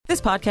This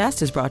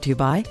podcast is brought to you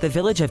by the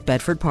Village of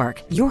Bedford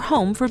Park, your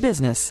home for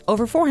business.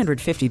 Over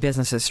 450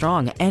 businesses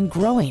strong and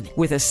growing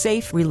with a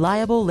safe,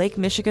 reliable Lake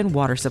Michigan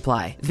water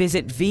supply.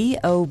 Visit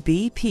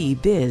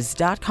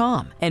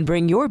VOBPBiz.com and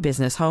bring your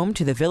business home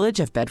to the Village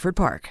of Bedford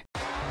Park.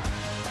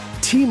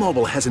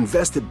 T-Mobile has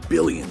invested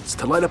billions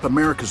to light up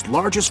America's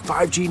largest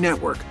 5G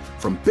network,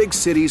 from big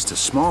cities to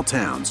small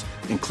towns,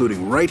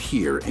 including right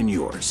here in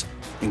yours.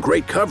 And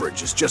great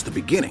coverage is just the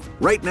beginning.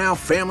 Right now,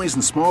 families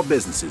and small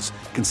businesses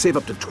can save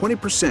up to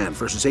 20%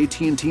 versus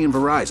AT&T and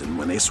Verizon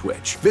when they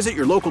switch. Visit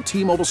your local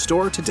T-Mobile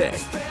store today.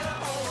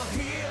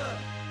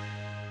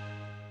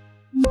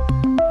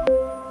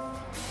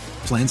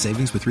 Plan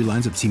savings with 3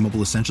 lines of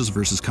T-Mobile Essentials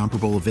versus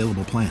comparable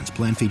available plans.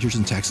 Plan features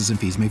and taxes and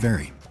fees may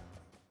vary.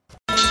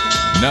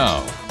 Now,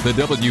 the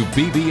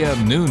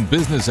WBBM Noon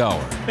Business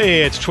Hour.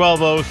 Hey, it's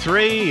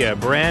 12:03, a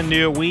brand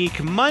new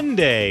week,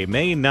 Monday,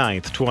 May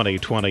 9th,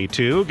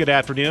 2022. Good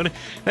afternoon.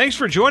 Thanks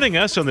for joining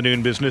us on the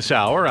Noon Business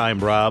Hour. I'm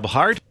Rob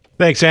Hart.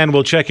 Thanks, and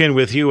we'll check in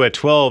with you at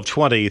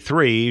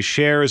 12:23.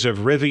 Shares of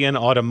Rivian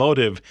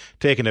Automotive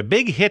taking a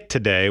big hit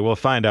today. We'll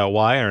find out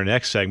why in our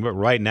next segment.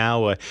 Right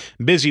now, a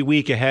busy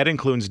week ahead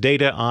includes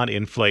data on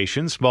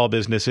inflation, small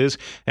businesses,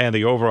 and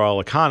the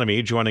overall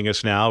economy. Joining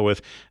us now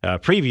with a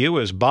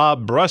preview is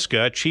Bob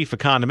Brusca, Chief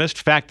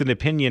Economist, Fact and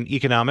Opinion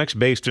Economics,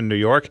 based in New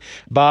York.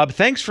 Bob,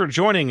 thanks for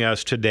joining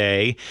us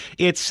today.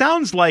 It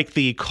sounds like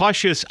the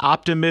cautious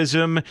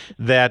optimism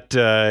that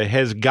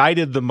has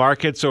guided the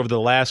markets over the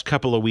last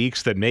couple of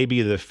weeks, that maybe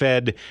the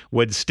Fed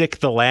would stick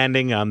the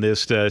landing on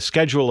this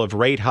schedule of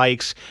rate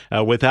hikes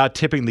without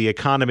tipping the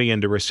economy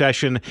into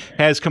recession,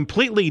 has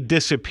completely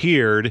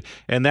disappeared,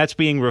 and that's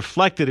being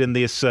reflected in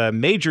this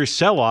major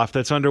sell-off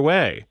that's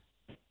underway.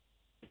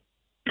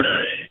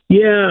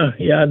 Yeah.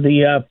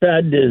 The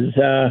Fed is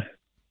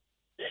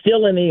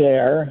still in the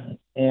air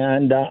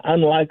and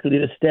unlikely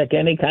to stick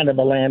any kind of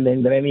a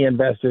landing that any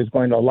investor is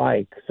going to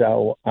like.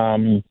 So,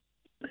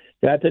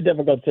 that's a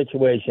difficult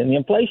situation. The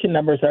inflation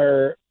numbers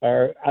are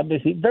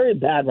obviously very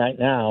bad right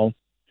now.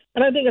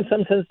 And I think in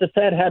some sense the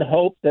Fed had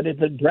hope that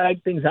if it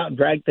dragged things out,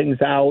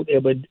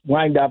 it would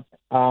wind up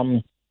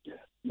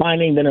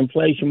finding that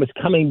inflation was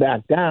coming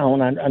back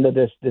down under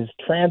this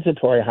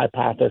transitory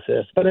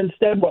hypothesis. But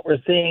instead what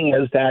we're seeing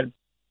is that,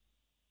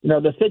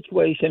 the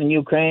situation in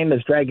Ukraine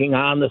is dragging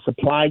on. The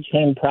supply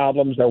chain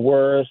problems are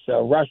worse.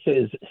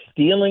 Russia is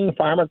stealing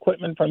farm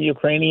equipment from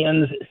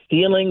Ukrainians,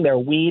 stealing their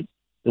wheat.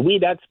 The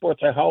wheat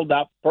exports are held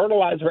up.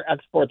 Fertilizer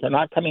exports are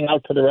not coming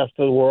out to the rest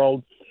of the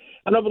world.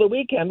 And over the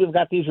weekend, we've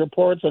got these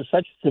reports of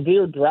such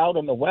severe drought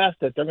in the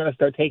West that they're going to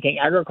start taking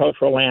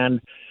agricultural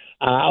land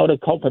out of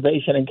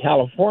cultivation in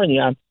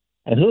California.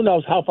 And who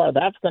knows how far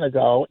that's going to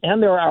go.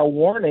 And there are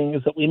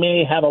warnings that we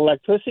may have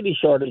electricity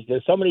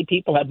shortages. So many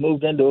people have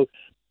moved into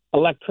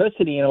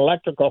electricity and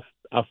electrical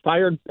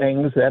fired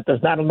things that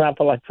there's not enough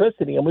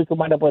electricity. And we could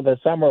wind up with a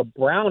summer of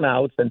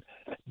brownouts. And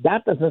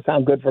that doesn't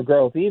sound good for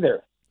growth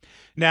either.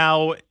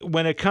 Now,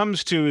 when it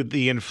comes to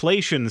the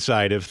inflation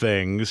side of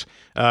things,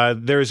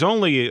 there's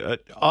only,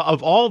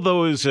 of all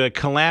those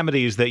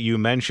calamities that you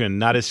mentioned,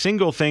 not a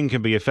single thing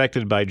can be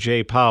affected by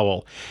Jay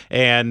Powell.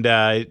 And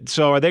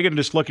so are they going to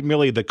just look at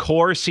merely the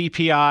core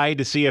CPI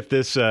to see if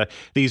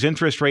these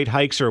interest rate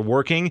hikes are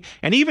working?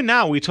 And even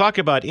now, we talk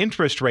about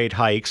interest rate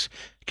hikes.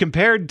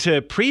 Compared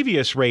to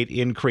previous rate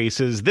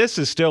increases, this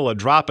is still a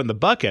drop in the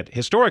bucket,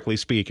 historically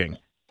speaking.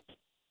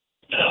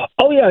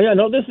 Oh, yeah.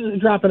 No, this is a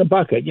drop in a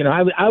bucket.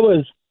 I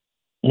was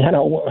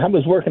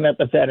working at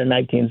the Fed in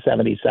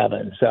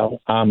 1977. So,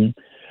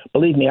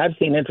 believe me, I've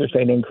seen interest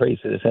rate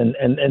increases,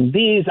 and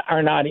these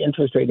are not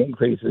interest rate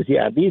increases.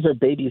 Yeah, these are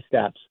baby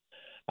steps.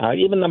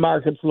 Even the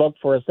markets look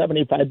for a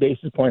 75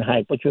 basis point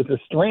hike, which was a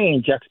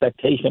strange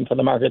expectation for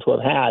the market to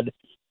have had.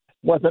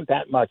 Wasn't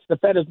that much. The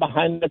Fed is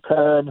behind the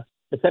curve.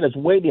 The Fed is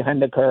way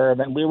behind the curve,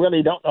 and we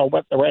really don't know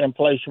what the right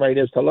inflation rate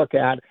is to look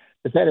at.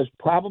 The Fed is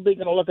probably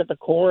going to look at the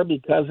core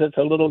because it's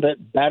a little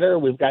bit better.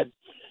 We've got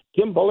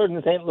Jim Bullard in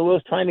St.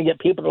 Louis trying to get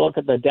people to look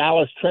at the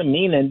Dallas Trim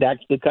Mean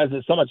Index because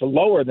it's so much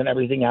lower than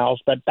everything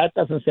else, but that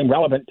doesn't seem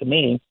relevant to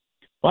me.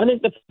 Well, I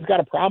think the Fed's got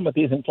a problem with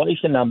these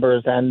inflation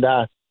numbers, and,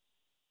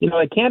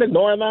 it can't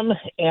ignore them.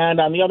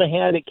 And on the other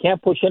hand, it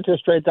can't push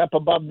interest rates up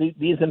above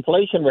these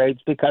inflation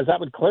rates because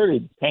that would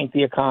clearly tank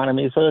the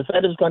economy. So the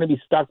Fed is going to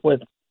be stuck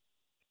with,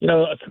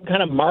 some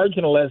kind of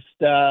marginalist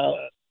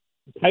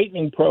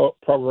tightening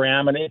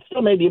program, and it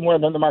still may be more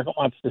than the market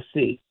wants to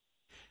see.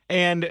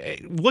 And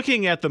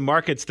looking at the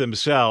markets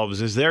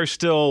themselves, is there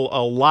still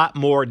a lot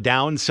more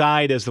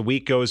downside as the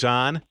week goes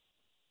on?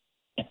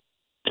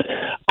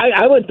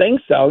 I would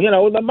think so.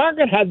 The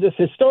market had this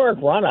historic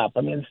run-up.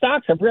 I mean,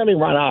 stocks have really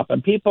run up,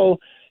 and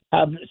people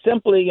have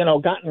simply,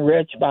 gotten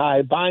rich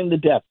by buying the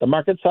dip. The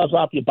market sells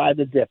off, you buy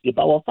the dip.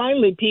 Well,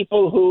 finally,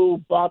 people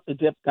who bought the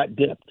dip got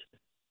dipped.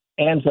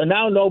 And so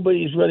now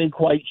nobody's really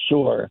quite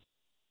sure.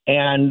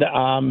 And,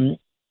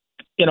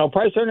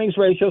 price earnings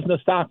ratios in the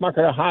stock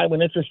market are high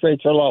when interest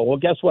rates are low. Well,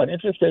 guess what?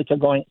 Interest rates are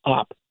going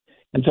up.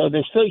 And so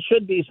there still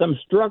should be some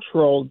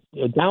structural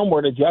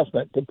downward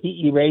adjustment to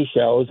PE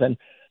ratios. And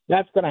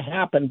that's going to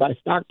happen by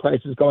stock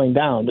prices going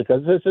down,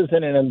 because this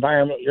isn't an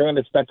environment you're going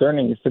to expect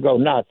earnings to go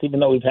nuts,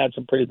 even though we've had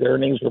some pretty good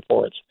earnings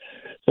reports.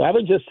 So I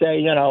would just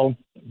say,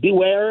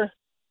 beware.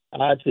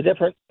 It's a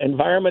different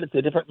environment. It's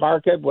a different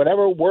market.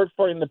 Whatever worked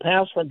for you in the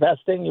past for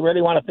investing, you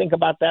really want to think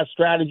about that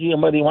strategy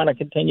and whether you want to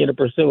continue to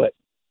pursue it.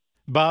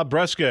 Bob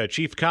Brusca,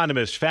 Chief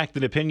Economist, Fact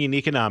and Opinion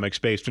Economics,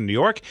 based in New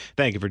York.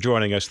 Thank you for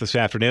joining us this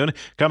afternoon.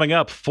 Coming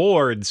up,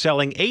 Ford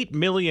selling 8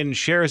 million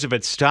shares of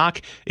its stock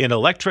in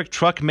electric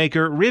truck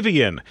maker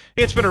Rivian.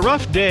 It's been a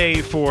rough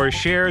day for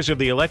shares of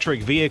the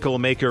electric vehicle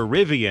maker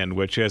Rivian,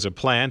 which has a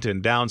plant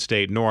in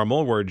downstate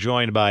Normal. We're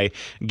joined by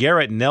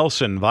Garrett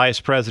Nelson,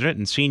 Vice President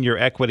and Senior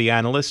Equity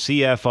Analyst,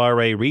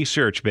 CFRA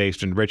Research,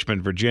 based in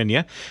Richmond,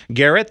 Virginia.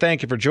 Garrett,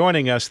 thank you for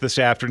joining us this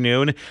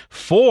afternoon.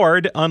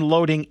 Ford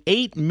unloading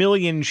 8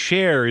 million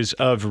shares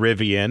of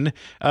Rivian.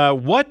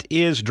 What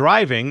is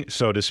driving,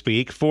 so to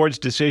speak, Ford's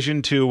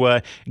decision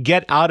to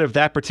get out of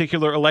that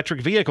particular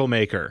electric vehicle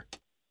maker?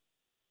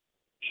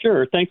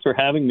 Sure. Thanks for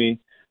having me.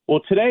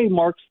 Well, today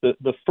marks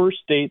the first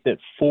date that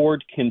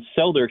Ford can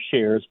sell their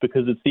shares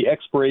because it's the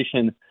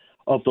expiration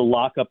of the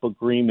lockup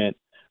agreement.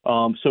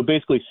 So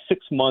basically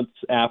 6 months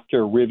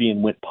after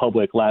Rivian went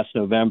public last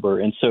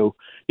November. And so,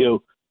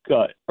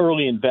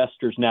 early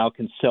investors now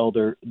can sell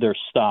their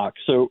stock.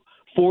 So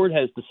Ford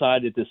has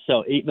decided to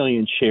sell 8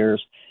 million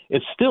shares.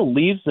 It still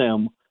leaves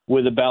them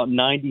with about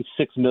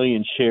 96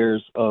 million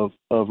shares of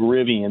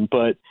Rivian,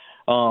 but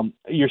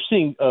you're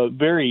seeing a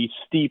very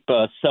steep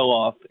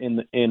sell-off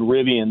in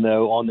Rivian,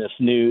 though, on this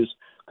news,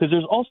 because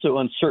there's also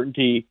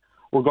uncertainty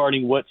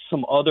regarding what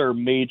some other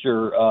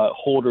major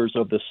holders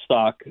of the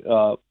stock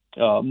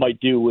might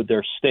do with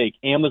their stake.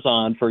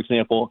 Amazon, for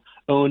example,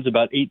 owns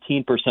about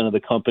 18% of the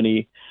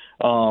company.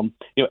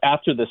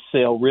 After the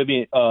sale,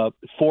 Rivian,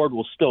 Ford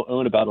will still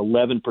own about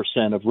 11%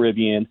 of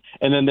Rivian,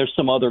 and then there's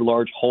some other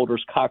large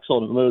holders. Cox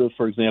Automotive,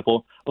 for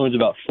example, owns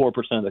about 4%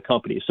 of the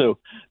company. So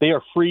they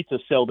are free to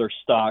sell their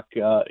stock,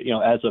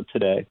 as of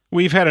today.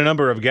 We've had a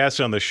number of guests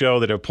on the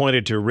show that have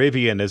pointed to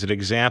Rivian as an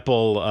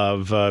example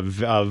of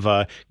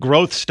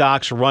growth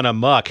stocks run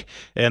amok,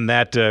 and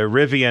that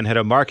Rivian had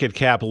a market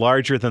cap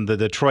larger than the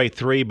Detroit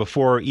 3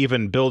 before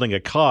even building a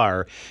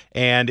car.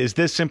 And is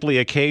this simply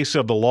a case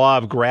of the law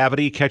of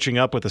gravity catching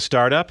up with a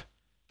startup?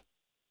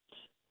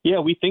 Yeah,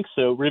 we think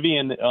so.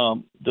 Rivian,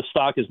 the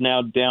stock is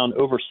now down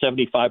over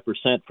 75%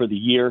 for the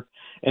year.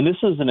 And this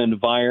is an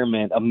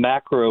environment, a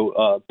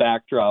macro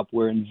backdrop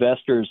where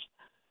investors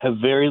have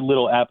very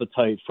little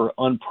appetite for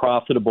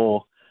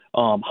unprofitable,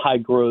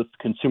 high-growth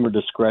consumer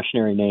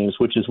discretionary names,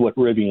 which is what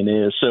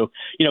Rivian is. So,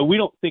 we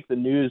don't think the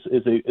news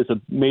is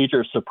a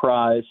major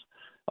surprise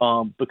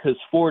because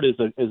Ford is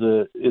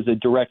a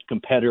direct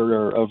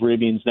competitor of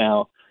Rivian's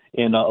now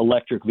in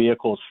electric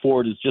vehicles.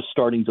 Ford is just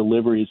starting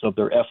deliveries of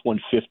their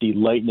F-150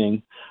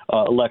 Lightning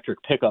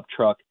electric pickup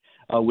truck,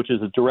 which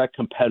is a direct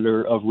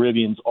competitor of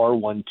Rivian's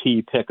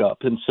R1T pickup.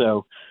 And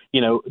so,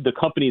 the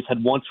companies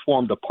had once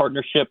formed a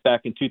partnership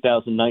back in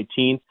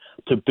 2019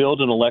 to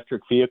build an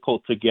electric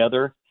vehicle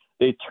together.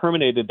 They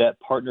terminated that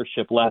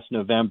partnership last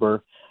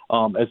November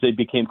as they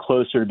became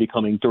closer to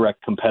becoming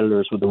direct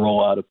competitors with the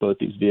rollout of both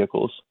these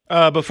vehicles.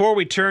 Before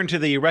we turn to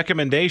the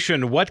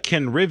recommendation, what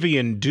can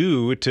Rivian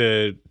do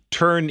to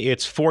turn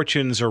its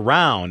fortunes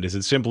around? Is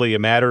it simply a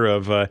matter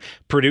of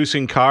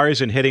producing cars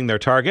and hitting their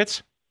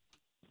targets?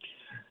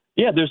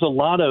 Yeah, there's a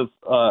lot of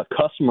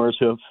customers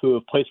who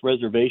have placed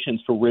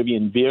reservations for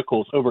Rivian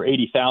vehicles, over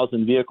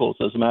 80,000 vehicles,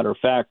 as a matter of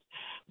fact.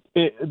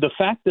 The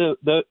fact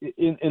that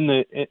in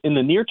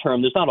the near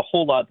term, there's not a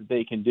whole lot that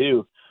they can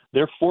do.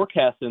 They're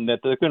forecasting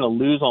that they're going to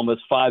lose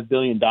almost $5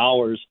 billion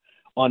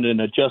on an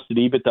adjusted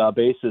EBITDA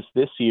basis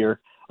this year.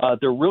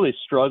 They're really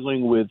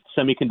struggling with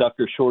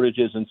semiconductor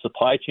shortages and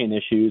supply chain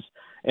issues,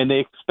 and they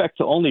expect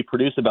to only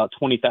produce about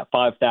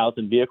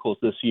 25,000 vehicles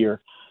this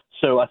year.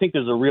 So I think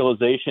there's a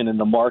realization in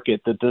the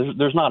market that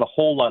there's not a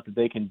whole lot that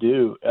they can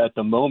do at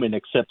the moment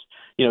except,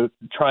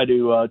 try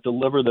to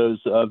deliver those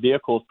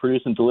vehicles,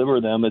 produce and deliver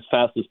them as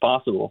fast as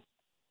possible.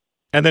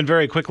 And then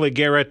very quickly,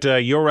 Garrett,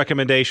 your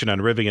recommendation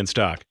on Rivian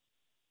stock.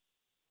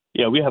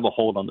 Yeah, we have a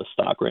hold on the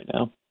stock right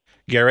now.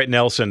 Garrett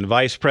Nelson,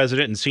 Vice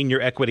President and Senior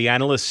Equity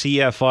Analyst,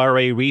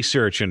 CFRA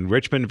Research in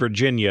Richmond,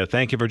 Virginia.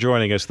 Thank you for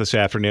joining us this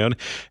afternoon.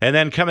 And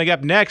then coming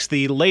up next,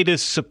 the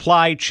latest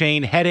supply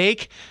chain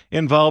headache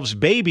involves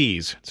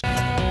babies.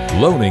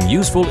 Loaning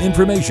useful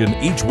information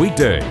each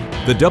weekday.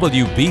 The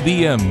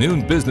WBBM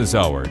Noon Business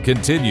Hour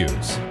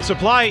continues.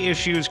 Supply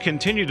issues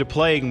continue to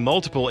plague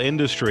multiple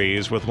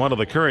industries, with one of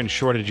the current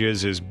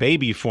shortages is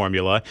baby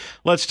formula.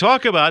 Let's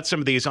talk about some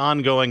of these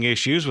ongoing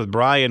issues with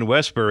Brian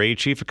Westbury,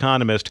 Chief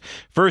Economist,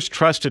 First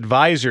Trust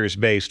Advisors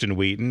based in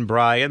Wheaton.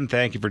 Brian,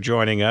 thank you for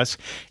joining us.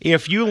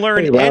 If you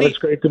learn it's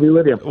great to be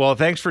with you. Well,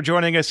 thanks for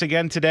joining us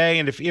again today.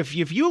 And if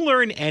you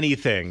learn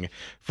anything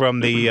from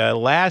the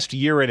last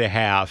year and a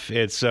half,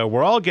 it's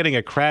we're all getting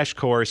a crash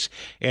course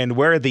in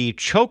where the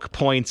choke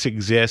points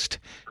exist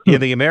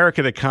in the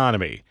American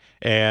economy.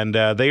 and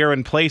they are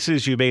in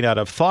places you may not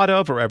have thought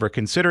of or ever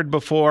considered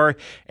before.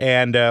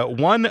 And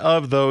one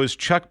of those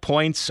choke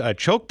points, I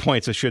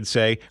should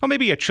say, or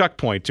maybe a Chuck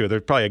point too.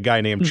 There's probably a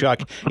guy named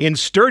Chuck in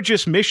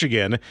Sturgis,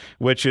 Michigan,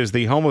 which is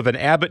the home of an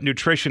Abbott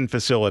nutrition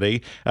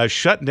facility,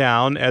 shut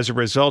down as a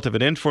result of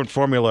an infant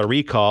formula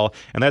recall,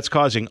 and that's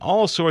causing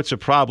all sorts of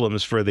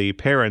problems for the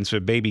parents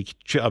of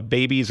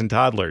babies and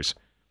toddlers.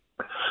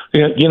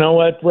 Yeah, you know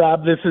what,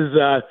 Rob? This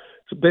has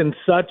been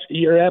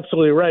you're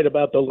absolutely right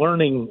about the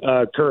learning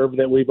curve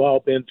that we've all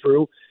been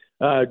through.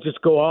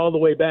 Just go all the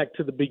way back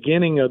to the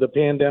beginning of the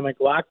pandemic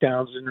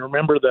lockdowns and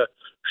remember the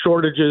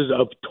shortages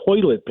of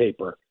toilet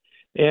paper.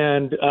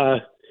 And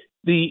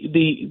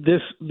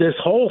this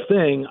whole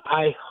thing,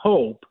 I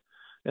hope,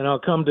 and I'll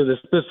come to the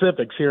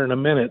specifics here in a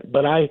minute,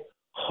 but I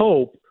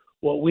hope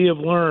what we have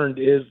learned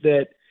is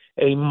that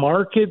a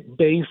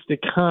market-based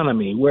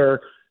economy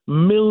where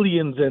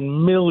millions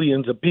and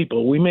millions of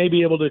people, we may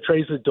be able to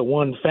trace it to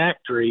one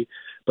factory,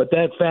 but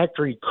that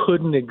factory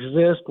couldn't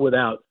exist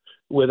without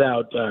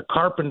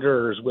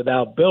carpenters,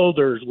 without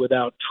builders,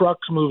 without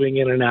trucks moving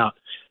in and out.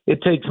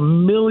 It takes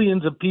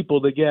millions of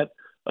people to get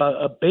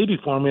a baby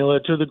formula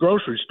to the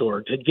grocery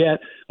store, to get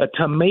a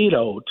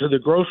tomato to the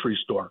grocery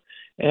store.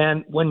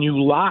 And when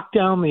you lock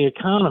down the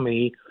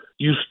economy,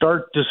 you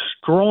start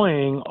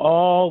destroying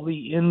all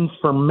the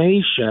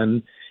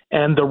information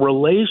and the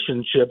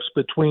relationships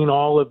between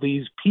all of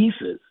these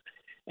pieces.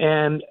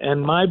 And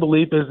my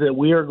belief is that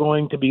we are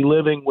going to be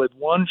living with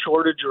one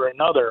shortage or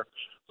another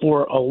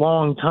for a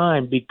long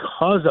time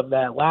because of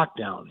that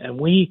lockdown. And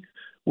we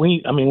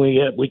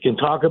can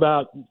talk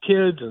about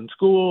kids and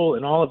school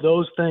and all of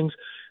those things.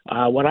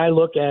 What I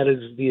look at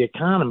is the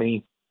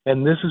economy,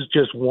 and this is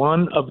just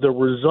one of the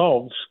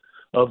results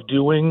of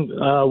doing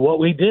what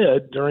we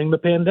did during the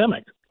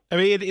pandemic. I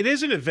mean, it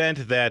is an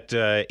event that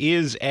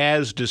is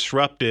as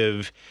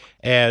disruptive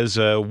as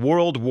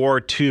World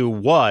War II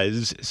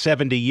was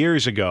 70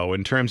 years ago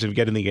in terms of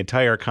getting the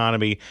entire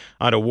economy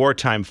on a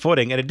wartime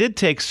footing. And it did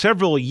take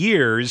several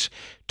years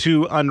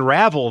to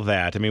unravel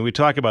that. I mean, we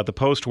talk about the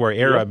post-war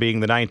era being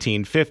the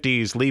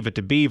 1950s, Leave It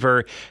to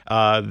Beaver,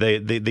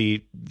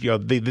 the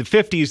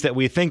 50s that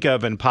we think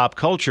of in pop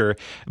culture.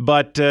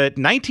 But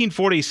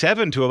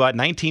 1947 to about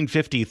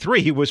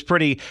 1953 was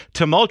pretty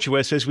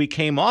tumultuous as we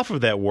came off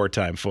of that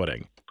wartime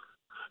footing.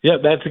 Yeah,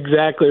 that's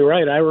exactly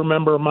right. I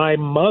remember my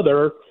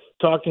mother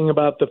talking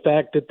about the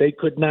fact that they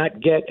could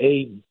not get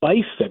a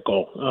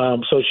bicycle.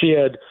 So she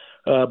had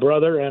a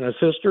brother and a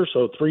sister,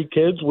 so 3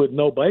 kids with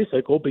no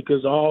bicycle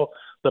because all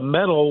the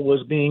metal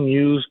was being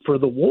used for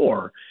the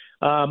war.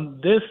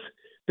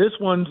 This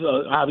one's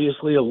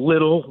obviously a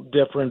little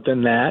different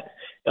than that,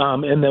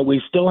 in that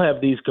we still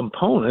have these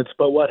components.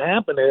 But what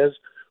happened is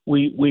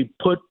we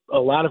put a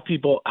lot of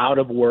people out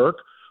of work.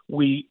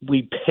 We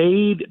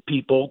paid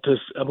people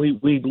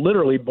we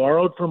literally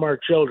borrowed from our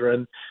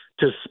children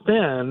to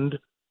spend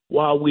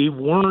while we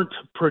weren't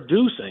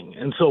producing.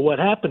 And so what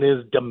happened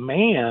is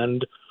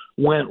demand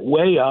went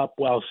way up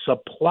while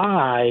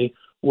supply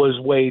was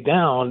way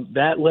down.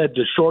 That led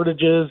to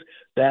shortages.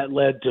 That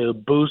led to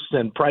boosts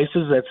in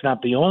prices. That's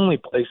not the only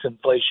place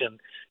inflation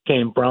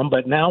came from.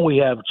 But now we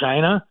have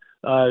China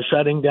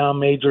shutting down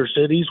major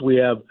cities. We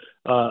have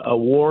a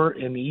war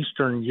in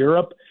Eastern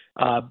Europe.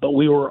 But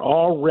we were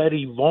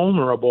already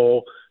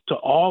vulnerable to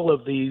all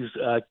of these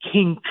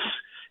kinks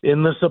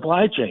in the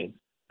supply chain.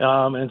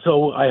 And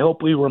so I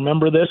hope we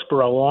remember this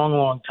for a long,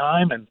 long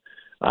time. And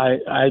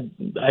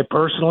I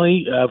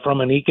personally, from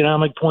an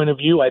economic point of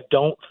view, I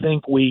don't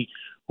think we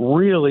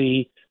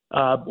really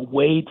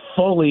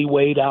fully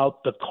weighed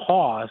out the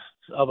costs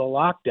of a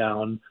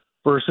lockdown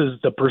versus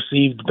the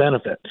perceived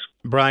benefits.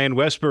 Brian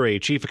Westbury,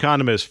 Chief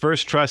Economist,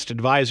 First Trust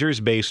Advisors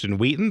based in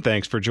Wheaton.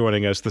 Thanks for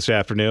joining us this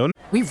afternoon.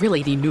 We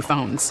really need new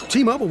phones.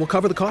 T-Mobile will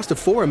cover the cost of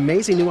 4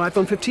 amazing new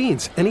iPhone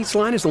 15s, and each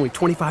line is only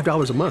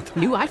 $25 a month.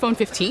 New iPhone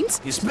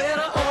 15s? It's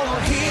better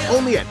over here.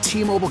 Only at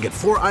T-Mobile, get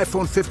 4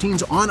 iPhone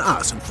 15s on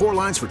us and 4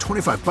 lines for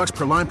 $25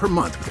 per line per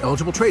month with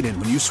eligible trade-in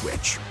when you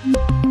switch.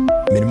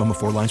 Minimum of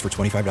 4 lines for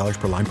 $25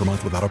 per line per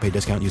month with autopay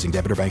discount using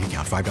debit or bank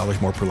account.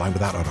 $5 more per line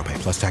without autopay,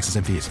 plus taxes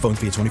and fees. Phone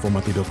fee at 24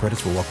 monthly bill credits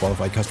for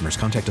well-qualified customers.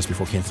 Contact us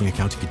before canceling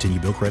account to continue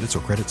bill credits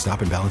or credit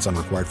stop and balance on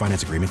required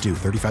finance agreement due.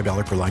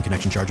 $35 per line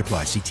connection charge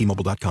applies. See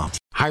T-Mobile.com.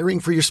 Hiring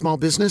for your small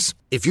business?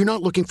 If you're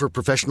not looking for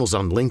professionals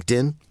on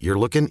LinkedIn, you're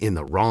looking in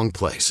the wrong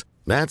place.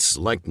 That's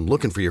like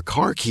looking for your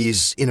car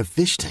keys in a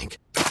fish tank.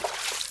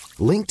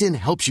 LinkedIn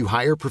helps you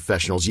hire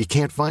professionals you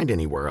can't find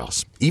anywhere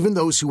else, even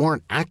those who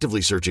aren't actively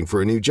searching for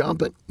a new job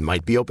but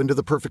might be open to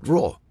the perfect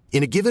role.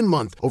 In a given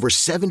month, over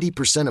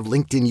 70% of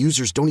LinkedIn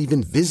users don't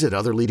even visit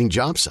other leading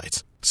job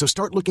sites. So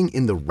start looking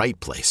in the right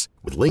place.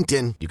 With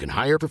LinkedIn, you can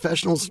hire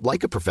professionals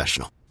like a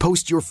professional.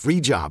 Post your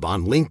free job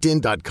on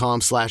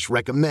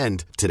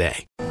linkedin.com/recommend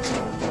today.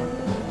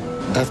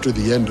 After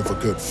the end of a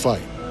good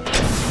fight,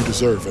 you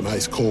deserve an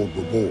ice-cold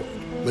reward.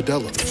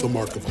 Modelo is the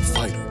mark of a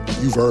fighter.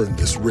 You've earned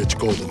this rich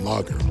golden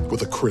lager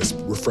with a crisp,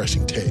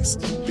 refreshing taste.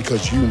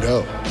 Because you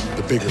know,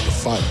 the bigger the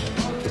fight,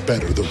 the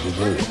better the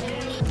reward.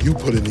 You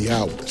put in the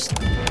hours,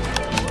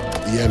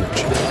 the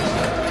energy,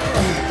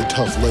 the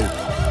tough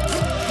labor.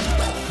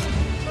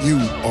 You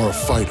are a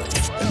fighter,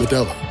 and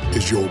Modelo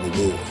is your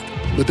reward.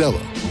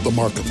 Modelo, the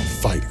mark of a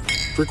fighter.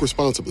 Drink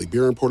responsibly.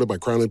 Beer imported by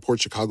Crown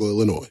Imports, Chicago,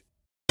 Illinois.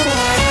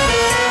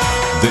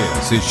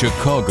 This is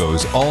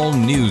Chicago's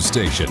all-news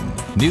station,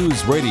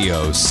 News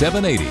Radio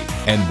 780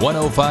 and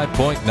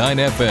 105.9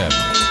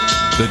 FM.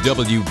 The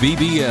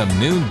WBBM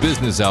Noon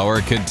Business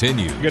Hour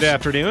continues. Good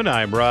afternoon.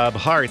 I'm Rob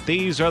Hart.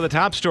 These are the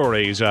top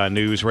stories on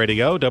News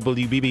Radio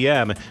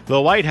WBBM.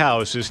 The White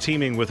House is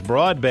teaming with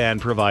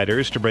broadband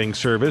providers to bring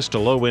service to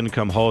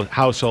low-income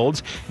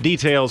households.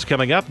 Details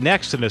coming up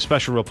next in a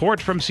special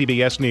report from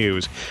CBS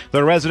News.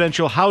 The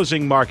residential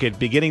housing market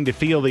beginning to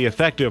feel the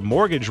effect of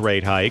mortgage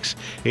rate hikes.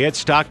 It's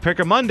Stock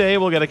Picker Monday.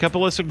 We'll get a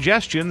couple of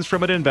suggestions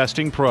from an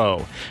investing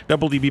pro.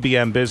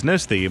 WBBM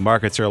Business, the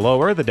markets are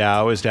lower. The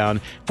Dow is down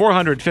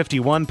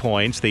 451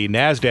 points. The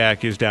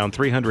NASDAQ is down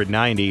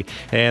 390,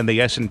 and the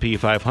S&P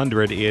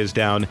 500 is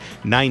down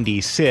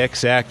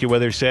 96.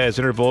 AccuWeather says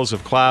intervals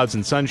of clouds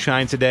and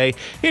sunshine today,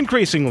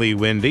 increasingly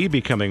windy,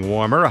 becoming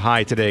warmer. A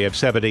high today of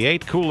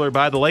 78, cooler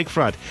by the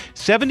lakefront.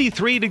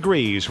 73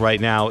 degrees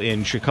right now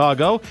in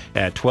Chicago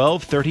at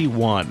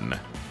 12:31.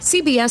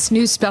 CBS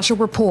News Special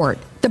Report.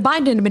 The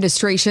Biden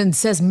administration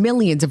says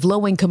millions of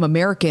low-income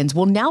Americans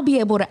will now be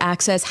able to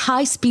access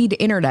high-speed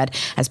internet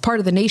as part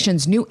of the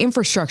nation's new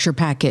infrastructure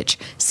package.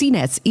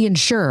 CNET's Ian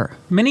Scher.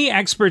 Many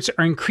experts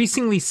are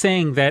increasingly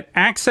saying that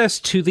access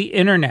to the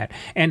internet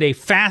and a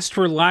fast,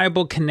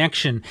 reliable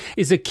connection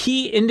is a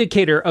key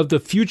indicator of the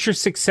future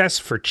success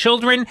for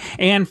children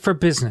and for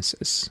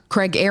businesses.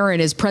 Craig Aaron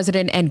is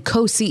president and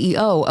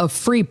co-CEO of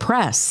Free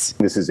Press.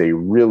 This is a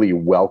really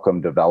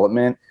welcome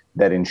development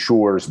that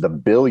ensures the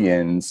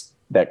billions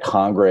that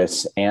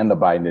Congress and the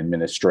Biden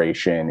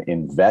administration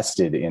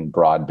invested in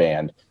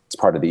broadband as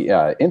part of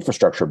the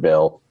infrastructure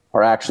bill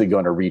are actually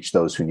going to reach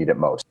those who need it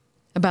most.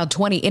 About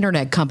 20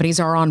 internet companies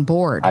are on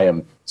board. I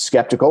am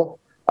skeptical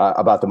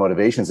about the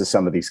motivations of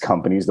some of these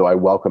companies, though I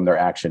welcome their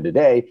action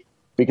today,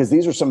 because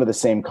these are some of the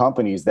same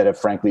companies that have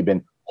frankly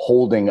been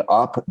holding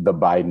up the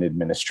Biden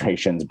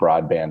administration's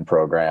broadband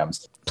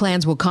programs.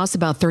 Plans will cost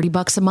about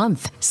 $30 a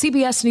month.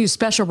 CBS News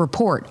Special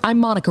Report. I'm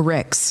Monica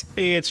Ricks.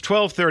 It's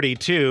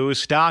 12:32.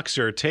 Stocks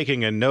are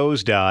taking a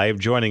nosedive.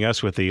 Joining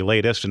us with the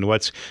latest and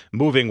what's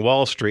moving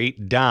Wall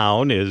Street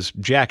down is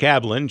Jack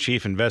Ablin,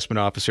 Chief Investment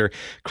Officer,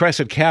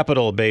 Crescent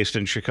Capital, based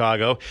in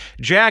Chicago.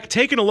 Jack,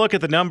 taking a look at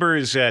the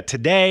numbers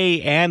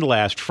today and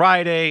last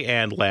Friday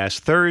and last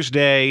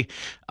Thursday,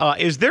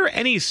 is there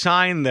any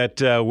sign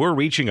that we're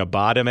reaching a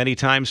bottom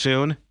anytime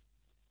soon?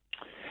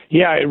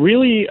 Yeah, it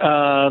really,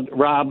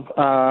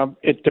 Rob,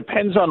 it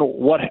depends on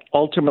what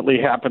ultimately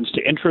happens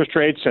to interest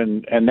rates,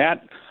 and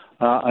that,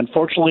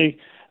 unfortunately,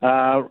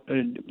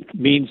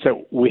 means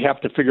that we have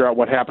to figure out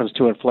what happens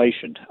to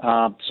inflation.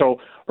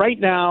 So right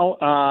now,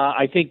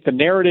 I think the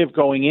narrative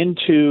going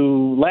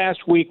into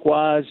last week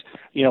was,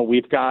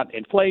 we've got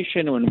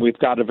inflation and we've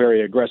got a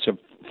very aggressive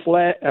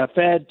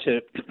Fed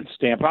to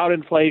stamp out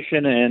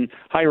inflation, and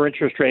higher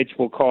interest rates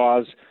will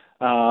cause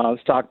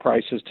stock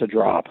prices to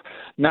drop.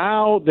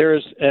 Now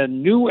there's a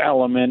new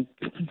element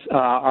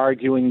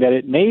arguing that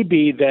it may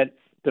be that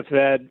the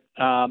Fed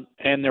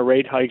and their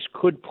rate hikes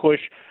could push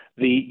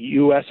the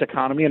U.S.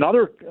 economy and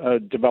other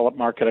developed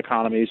market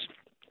economies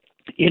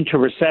into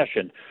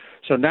recession.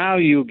 So now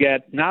you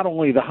get not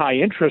only the high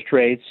interest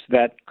rates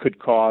that could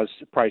cause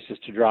prices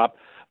to drop,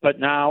 but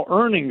now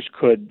earnings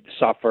could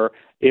suffer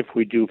if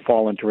we do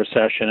fall into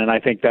recession. And I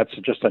think that's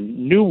just a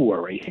new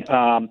worry.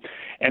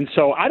 And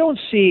so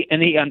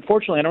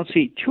unfortunately, I don't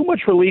see too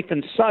much relief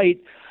in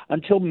sight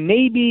until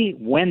maybe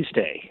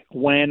Wednesday,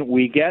 when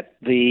we get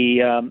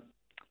the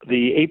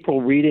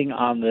April reading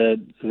on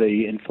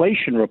the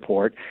inflation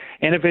report.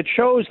 And if it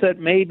shows that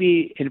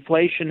maybe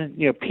inflation,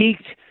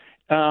 peaked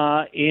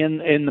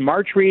in the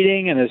March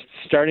reading and is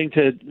starting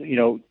to,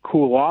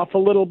 cool off a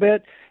little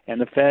bit, and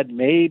the Fed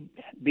may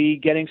be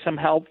getting some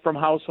help from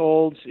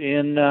households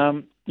in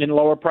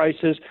lower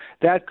prices,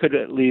 that could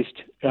at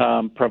least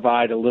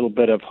provide a little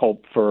bit of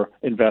hope for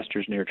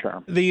investors near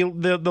term.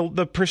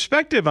 The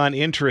perspective on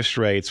interest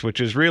rates,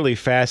 which is really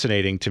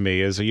fascinating to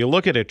me, is you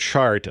look at a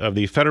chart of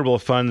the federal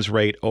funds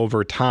rate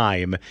over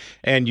time,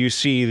 and you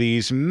see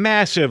these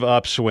massive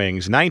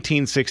upswings,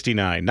 1969,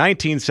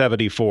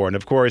 1974, and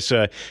of course,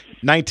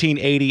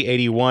 1980,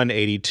 81,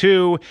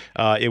 82.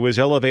 It was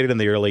elevated in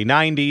the early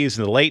 90s,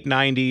 in the late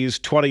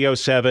 90s,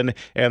 2007,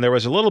 and there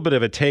was a little bit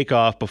of a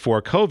takeoff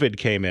before COVID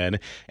came in.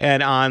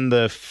 And on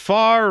the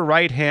far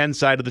right-hand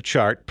side of the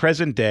chart,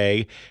 present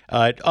day,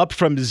 up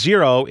from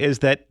zero is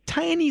that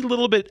tiny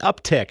little bit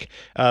uptick,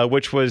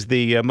 which was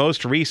the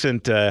most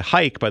recent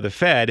hike by the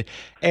Fed.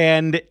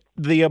 And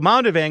the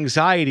amount of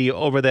anxiety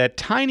over that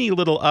tiny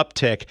little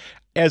uptick,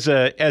 as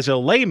a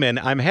layman,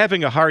 I'm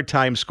having a hard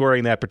time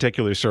squaring that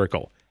particular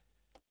circle.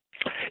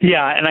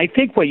 Yeah, and I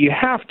think what you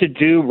have to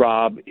do,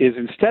 Rob, is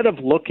instead of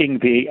looking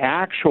the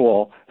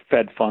actual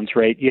Fed funds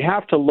rate, you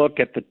have to look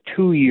at the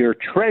 2-year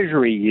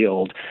Treasury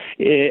yield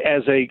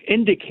as an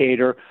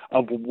indicator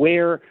of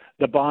where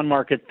the bond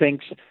market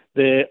thinks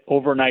the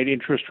overnight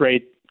interest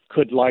rate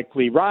could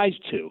likely rise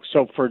to.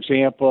 So, for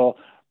example,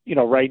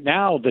 right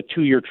now the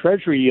 2-year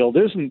Treasury yield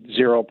isn't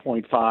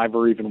 0.5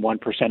 or even 1%;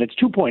 it's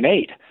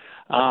 2.8.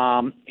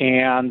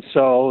 And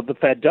so the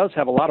Fed does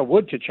have a lot of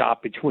wood to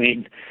chop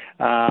between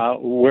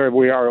where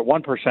we are at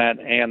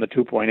 1% and the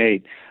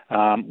 2.8.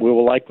 We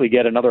will likely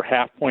get another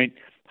half-point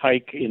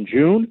hike in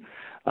June,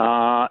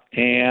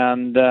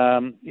 and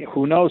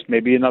who knows,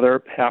 maybe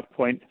another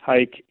half-point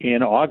hike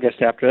in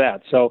August after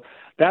that. So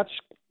that's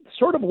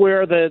sort of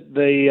where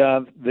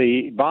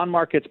the bond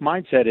market's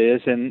mindset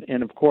is,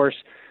 and of course,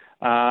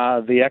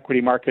 the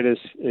equity market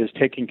is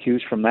taking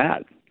cues from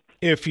that.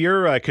 If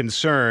your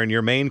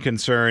your main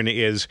concern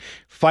is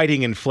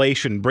fighting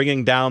inflation,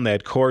 bringing down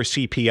that core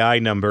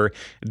CPI number,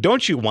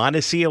 don't you want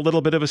to see a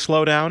little bit of a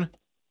slowdown?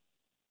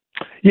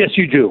 Yes,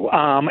 you do.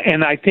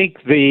 And I think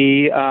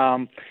the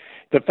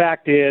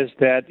fact is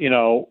that,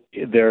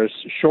 there's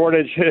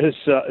shortages,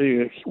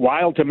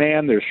 wild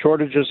demand, there's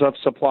shortages of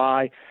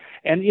supply.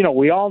 And,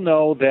 we all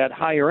know that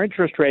higher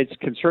interest rates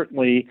can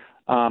certainly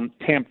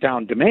tamp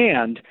down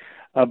demand.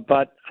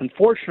 But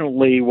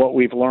unfortunately, what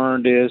we've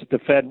learned is the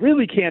Fed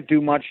really can't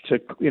do much to,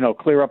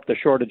 clear up the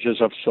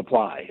shortages of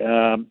supply.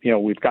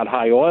 We've got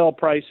high oil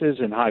prices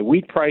and high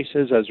wheat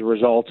prices as a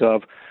result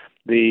of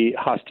the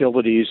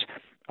hostilities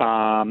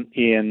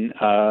in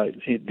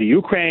the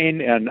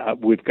Ukraine, and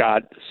we've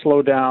got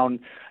slowdown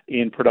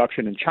in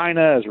production in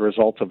China as a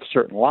result of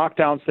certain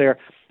lockdowns there.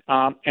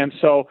 And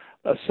so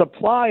a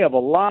supply of a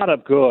lot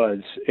of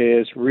goods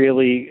is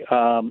really,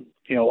 a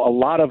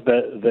lot of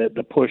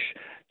the push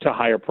to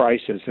higher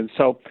prices. And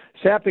so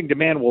sapping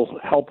demand will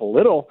help a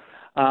little,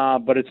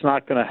 but it's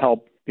not going to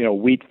help,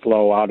 wheat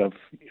flow out of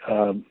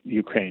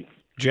Ukraine.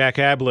 Jack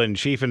Ablin,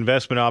 Chief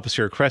Investment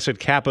Officer, Crescent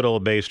Capital,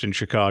 based in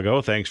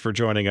Chicago. Thanks for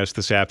joining us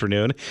this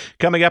afternoon.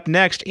 Coming up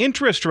next,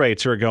 interest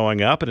rates are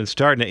going up, and it's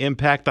starting to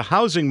impact the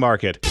housing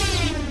market.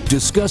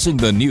 Discussing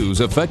the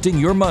news affecting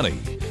your money.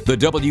 The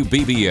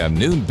WBBM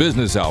Noon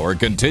Business Hour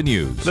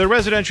continues. The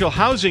residential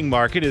housing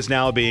market is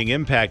now being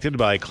impacted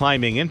by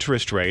climbing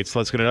interest rates.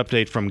 Let's get an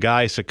update from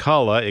Guy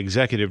Cicala,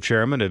 Executive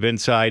Chairman of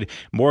Inside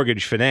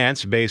Mortgage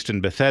Finance, based in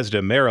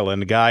Bethesda,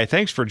 Maryland. Guy,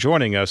 thanks for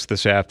joining us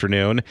this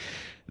afternoon.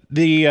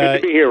 Good to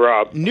be here,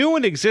 Rob. New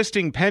and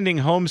existing pending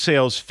home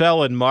sales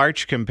fell in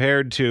March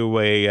compared to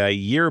a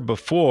year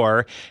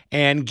before.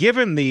 And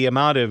given the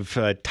amount of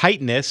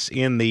tightness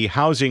in the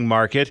housing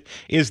market,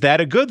 is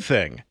that a good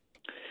thing?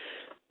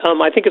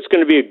 I think it's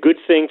going to be a good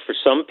thing for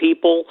some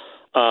people,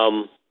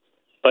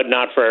 but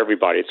not for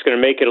everybody. It's going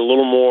to make it a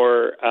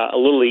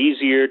little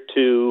easier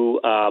to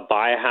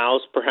buy a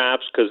house,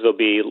 perhaps, because there'll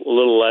be a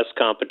little less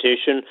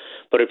competition.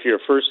 But if you're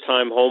a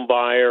first-time home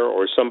buyer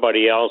or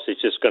somebody else,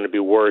 it's just going to be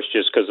worse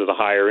just because of the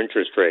higher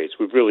interest rates.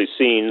 We've really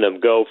seen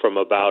them go from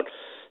about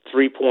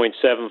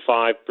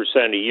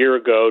 3.75% a year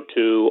ago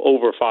to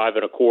over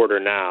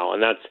 5.25% now,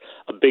 and that's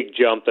a big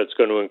jump that's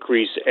going to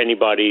increase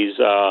anybody's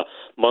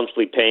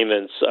monthly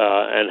payments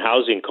and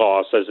housing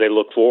costs as they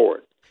look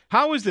forward.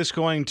 How is this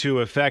going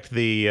to affect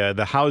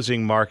the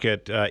housing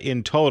market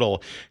in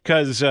total?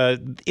 Because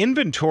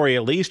inventory,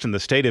 at least in the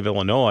state of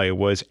Illinois,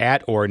 was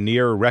at or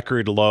near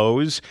record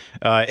lows.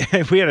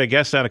 We had a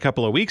guest on a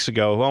couple of weeks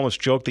ago who almost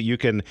joked that you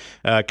can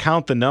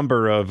count the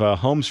number of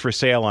homes for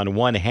sale on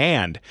one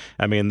hand.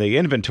 I mean, the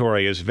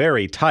inventory is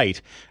very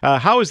tight.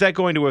 How is that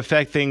going to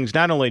affect things,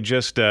 not only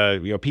just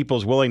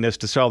people's willingness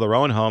to sell their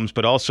own homes,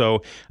 but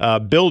also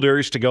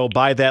builders to go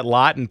buy that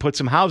lot and put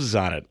some houses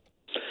on it?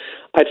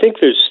 I think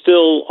there's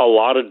still a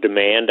lot of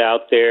demand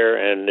out there,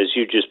 and as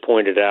you just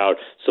pointed out,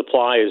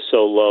 supply is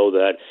so low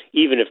that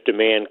even if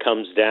demand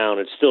comes down,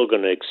 it's still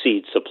going to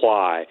exceed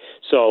supply.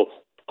 So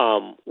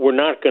we're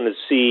not going to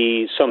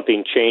see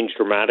something change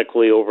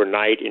dramatically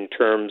overnight in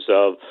terms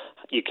of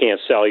you can't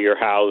sell your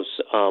house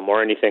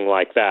or anything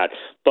like that.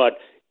 But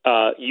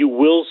you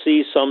will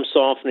see some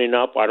softening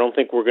up. I don't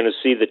think we're going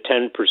to see the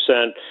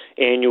 10%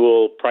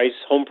 annual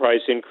home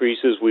price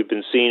increases we've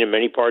been seeing in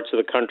many parts of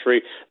the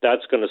country.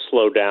 That's going to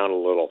slow down a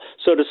little.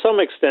 So to some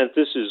extent,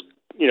 this is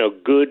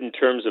good in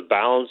terms of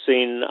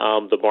balancing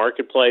the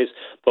marketplace,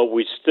 but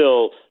we're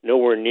still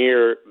nowhere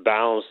near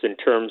balanced in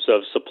terms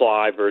of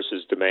supply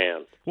versus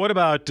demand. What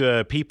about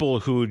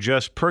people who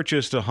just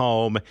purchased a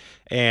home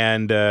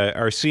and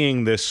are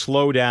seeing this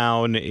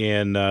slowdown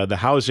in the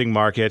housing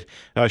market?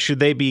 Should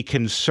they be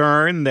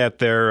concerned that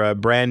they're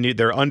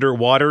they're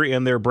underwater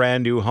in their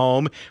brand new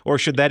home, or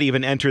should that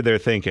even enter their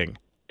thinking?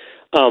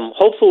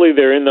 Hopefully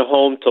they're in the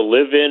home to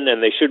live in,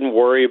 and they shouldn't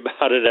worry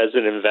about it as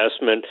an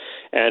investment.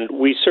 And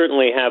we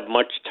certainly have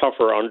much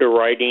tougher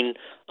underwriting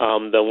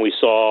than we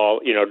saw,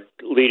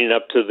 leading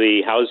up to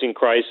the housing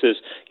crisis.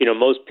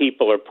 Most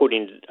people are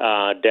putting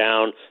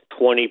down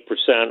 20%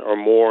 or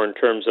more in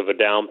terms of a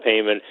down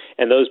payment,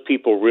 and those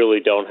people really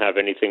don't have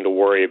anything to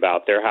worry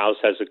about. Their house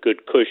has a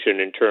good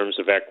cushion in terms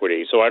of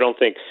equity. So I don't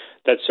think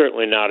that's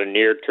certainly not a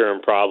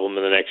near-term problem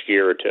in the next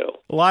year or two.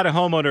 A lot of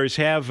homeowners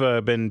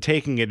have been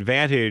taking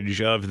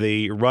advantage of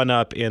the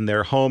run-up in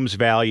their homes'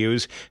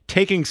 values,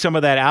 taking some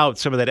of that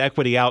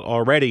equity out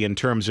already in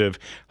terms of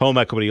home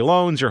equity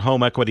loans or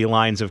home equity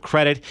lines lines of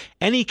credit.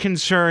 Any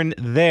concern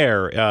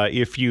there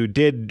if you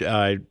did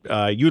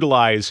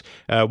utilize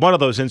one of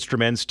those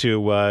instruments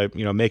to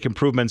make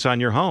improvements on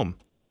your home?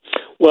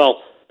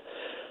 Well,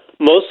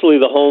 mostly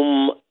the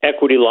home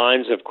equity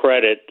lines of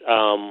credit,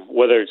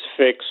 whether it's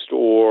fixed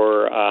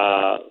or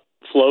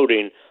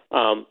floating,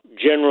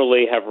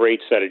 generally have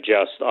rates that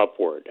adjust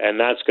upward, and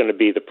that's going to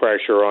be the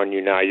pressure on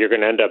you now. You're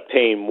going to end up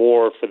paying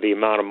more for the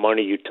amount of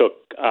money you took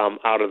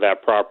out of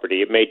that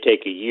property. It may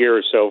take a year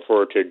or so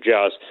for it to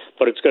adjust,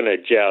 but it's going to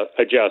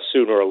adjust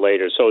sooner or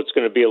later, so it's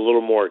going to be a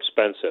little more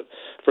expensive.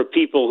 For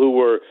people who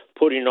were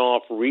putting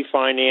off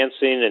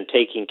refinancing and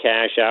taking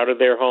cash out of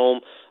their home,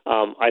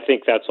 I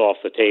think that's off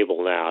the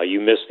table now. You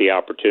missed the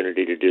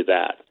opportunity to do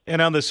that. And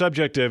on the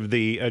subject of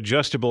the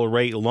adjustable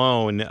rate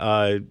loan,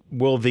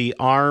 will the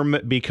ARM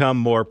become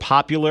more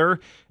popular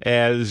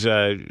as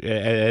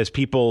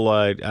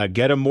people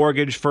get a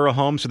mortgage for a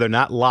home, so they're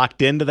not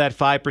locked into that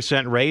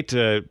 5% rate,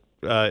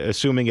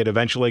 assuming it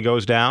eventually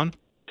goes down?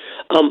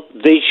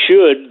 They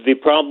should. The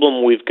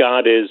problem we've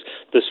got is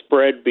the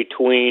spread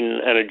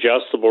between an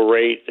adjustable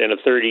rate and a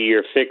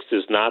 30-year fixed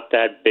is not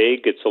that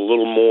big. It's a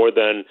little more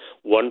than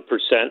 1%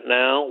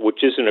 now,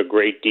 which isn't a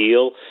great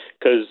deal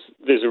because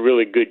there's a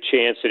really good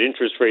chance that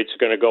interest rates are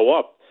going to go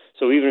up.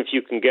 So even if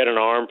you can get an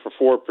ARM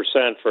for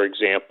 4%, for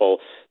example,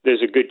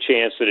 there's a good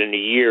chance that in a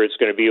year it's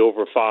going to be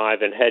over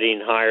 5% and heading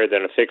higher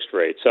than a fixed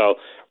rate. So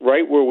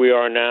right where we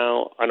are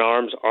now, an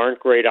ARMs aren't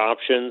great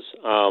options,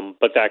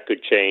 but that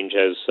could change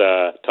as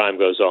time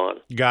goes on.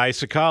 Guy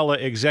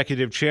Cecala,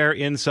 Executive Chair,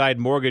 Inside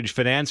Mortgage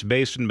Finance,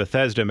 based in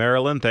Bethesda,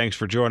 Maryland. Thanks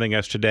for joining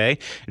us today.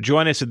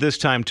 Join us at this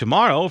time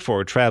tomorrow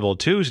for Travel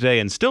Tuesday,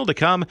 and still to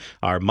come,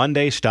 our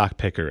Monday Stock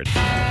Picker.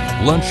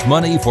 Lunch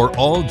money for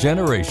all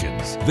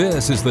generations.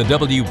 This is the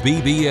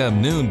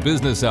WBBM Noon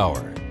Business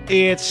Hour.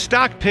 It's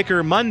Stock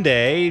Picker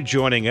Monday.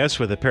 Joining us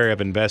with a pair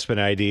of investment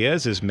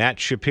ideas is Matt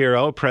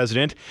Shapiro,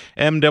 President,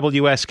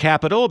 MWS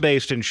Capital,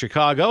 based in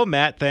Chicago.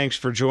 Matt, thanks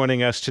for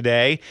joining us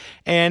today.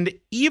 And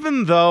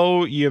even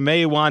though you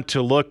may want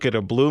to look at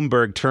a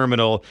Bloomberg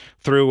terminal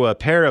through a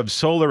pair of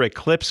solar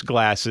eclipse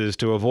glasses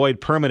to avoid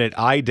permanent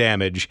eye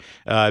damage,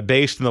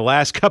 based on the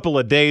last couple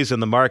of days in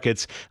the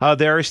markets,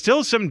 there are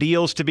still some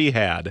deals to be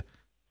had.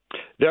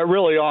 There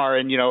really are,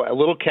 and a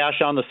little cash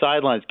on the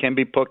sidelines can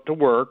be put to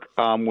work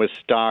with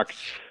stocks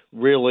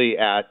really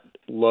at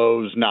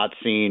lows not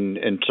seen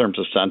in terms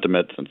of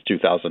sentiment since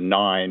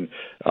 2009,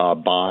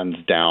 bonds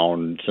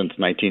down since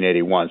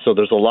 1981. So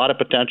there's a lot of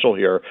potential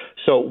here.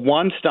 So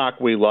one stock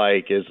we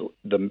like is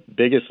the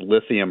biggest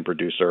lithium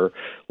producer.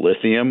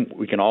 Lithium,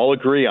 we can all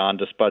agree on,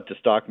 despite the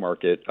stock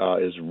market,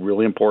 is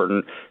really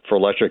important for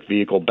electric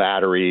vehicle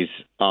batteries,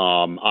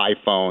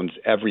 iPhones,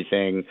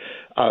 everything.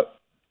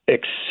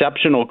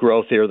 Exceptional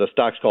growth here. The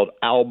stock's called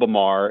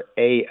Albemarle.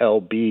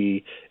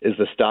 ALB is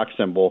the stock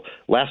symbol.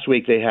 Last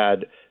week they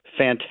had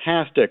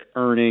fantastic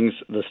earnings.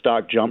 The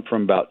stock jumped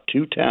from about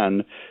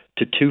 210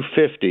 to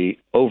 250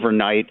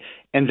 overnight.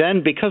 And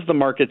then because the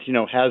markets,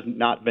 has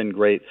not been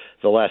great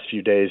the last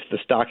few days, the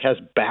stock has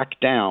backed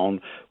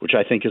down, which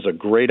I think is a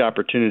great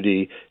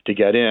opportunity to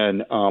get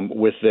in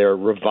with their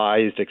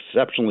revised,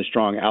 exceptionally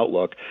strong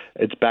outlook.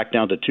 It's back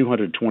down to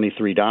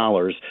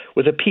 $223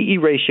 with a PE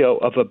ratio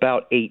of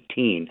about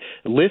 18.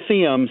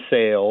 Lithium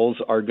sales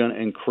are going to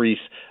increase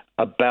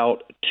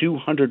about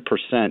 200%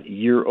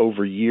 year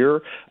over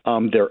year.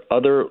 Their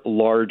other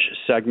large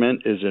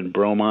segment is in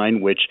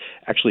bromine, which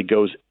actually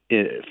goes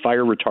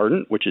fire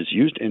retardant, which is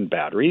used in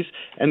batteries.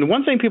 And the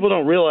one thing people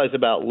don't realize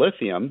about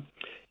lithium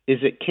is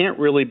it can't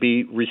really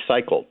be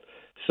recycled.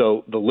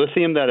 So the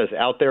lithium that is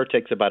out there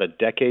takes about a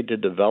decade to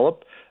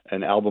develop,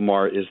 and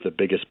Albemarle is the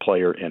biggest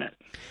player in it.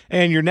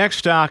 And your next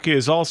stock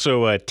is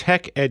also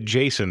tech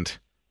adjacent.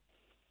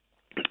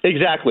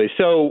 Exactly.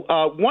 So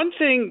one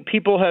thing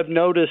people have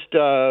noticed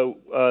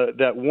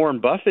that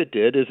Warren Buffett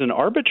did is an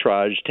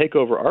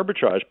takeover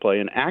arbitrage play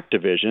in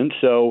Activision.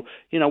 So,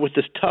 with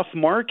this tough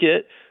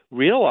market,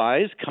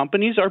 realize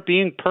companies are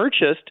being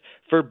purchased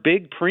for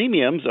big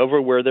premiums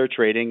over where they're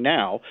trading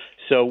now.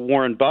 So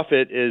Warren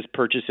Buffett is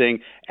purchasing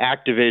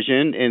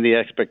Activision in the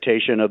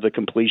expectation of the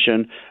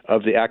completion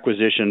of the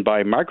acquisition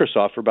by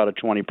Microsoft for about a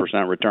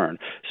 20% return.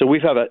 So we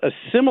have a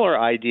similar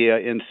idea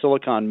in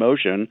Silicon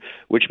Motion,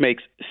 which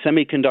makes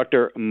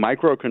semiconductor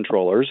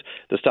microcontrollers.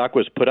 The stock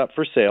was put up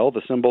for sale.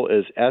 The symbol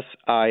is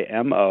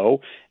SIMO.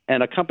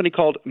 And a company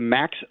called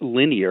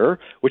MaxLinear,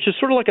 which is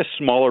sort of like a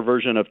smaller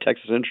version of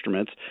Texas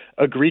Instruments,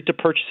 agreed to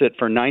purchase it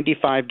for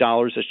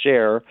 $95 a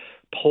share,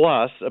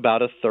 plus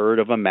about a third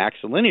of a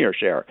MaxLinear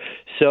share.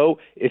 So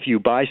if you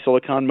buy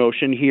Silicon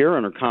Motion here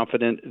and are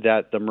confident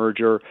that the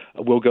merger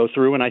will go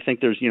through, and I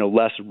think there's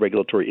less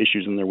regulatory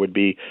issues than there would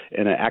be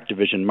in an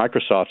Activision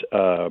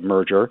Microsoft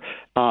merger,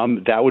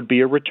 that would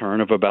be a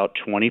return of about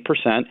 20%,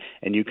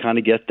 and you kind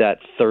of get that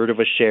third of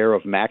a share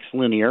of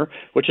MaxLinear,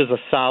 which is a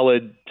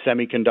solid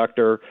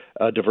semiconductor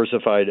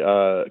diversified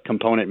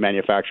component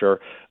manufacturer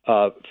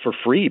for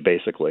free,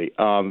 basically,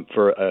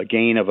 for a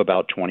gain of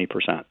about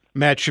 20%.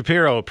 Matt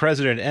Shapiro,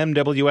 President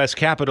MWS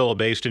Capital,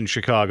 based in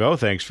Chicago.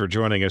 Thanks for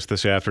joining us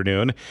this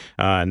afternoon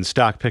on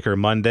Stock Picker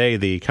Monday.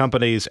 The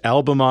companies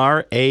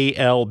Albemarle,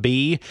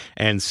 ALB,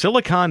 and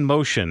Silicon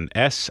Motion,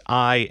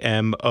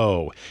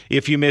 SIMO.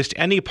 If you missed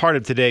any part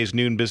of today's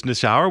Noon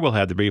Business Hour, we'll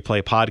have the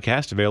replay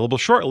podcast available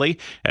shortly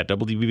at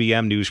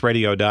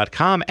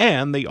WBBMNewsRadio.com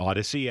and the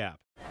Odyssey app.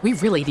 We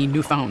really need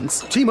new phones.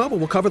 T-Mobile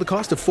will cover the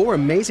cost of 4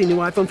 amazing new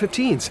iPhone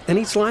 15s, and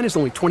each line is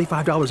only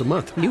 $25 a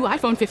month. New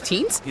iPhone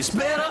 15s? It's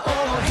better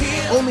over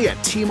here. Only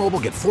at T-Mobile,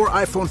 get 4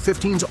 iPhone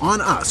 15s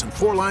on us and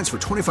 4 lines for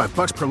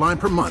 $25 per line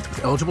per month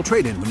with eligible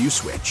trade-in when you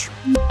switch.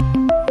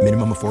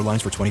 Minimum of 4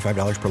 lines for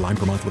 $25 per line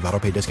per month with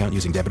autopay discount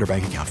using debit or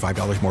bank account.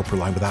 $5 more per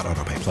line without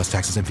autopay, plus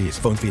taxes and fees.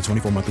 Phone fee at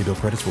 24 monthly bill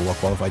credits for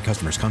well-qualified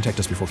customers. Contact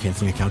us before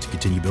canceling account to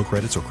continue bill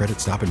credits or credit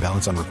stop and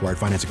balance on required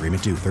finance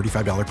agreement due.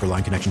 $35 per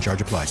line connection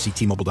charge applies. See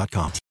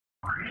T-Mobile.com.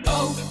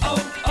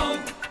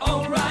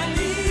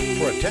 O'Reilly.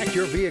 Protect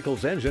your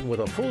vehicle's engine with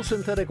a full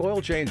synthetic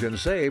oil change and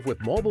save with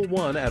Mobil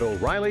 1 at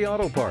O'Reilly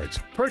Auto Parts.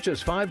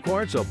 Purchase 5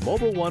 quarts of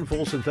Mobil 1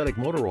 full synthetic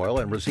motor oil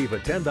and receive a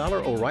 $10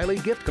 O'Reilly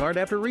gift card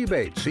after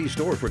rebate. See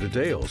store for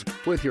details.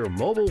 With your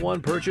Mobil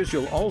 1 purchase,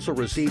 you'll also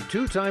receive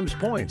 2 times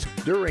points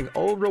during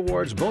O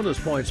Rewards Bonus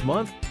Points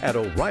Month at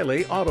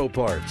O'Reilly Auto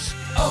Parts.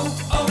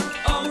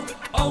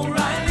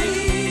 O'Reilly.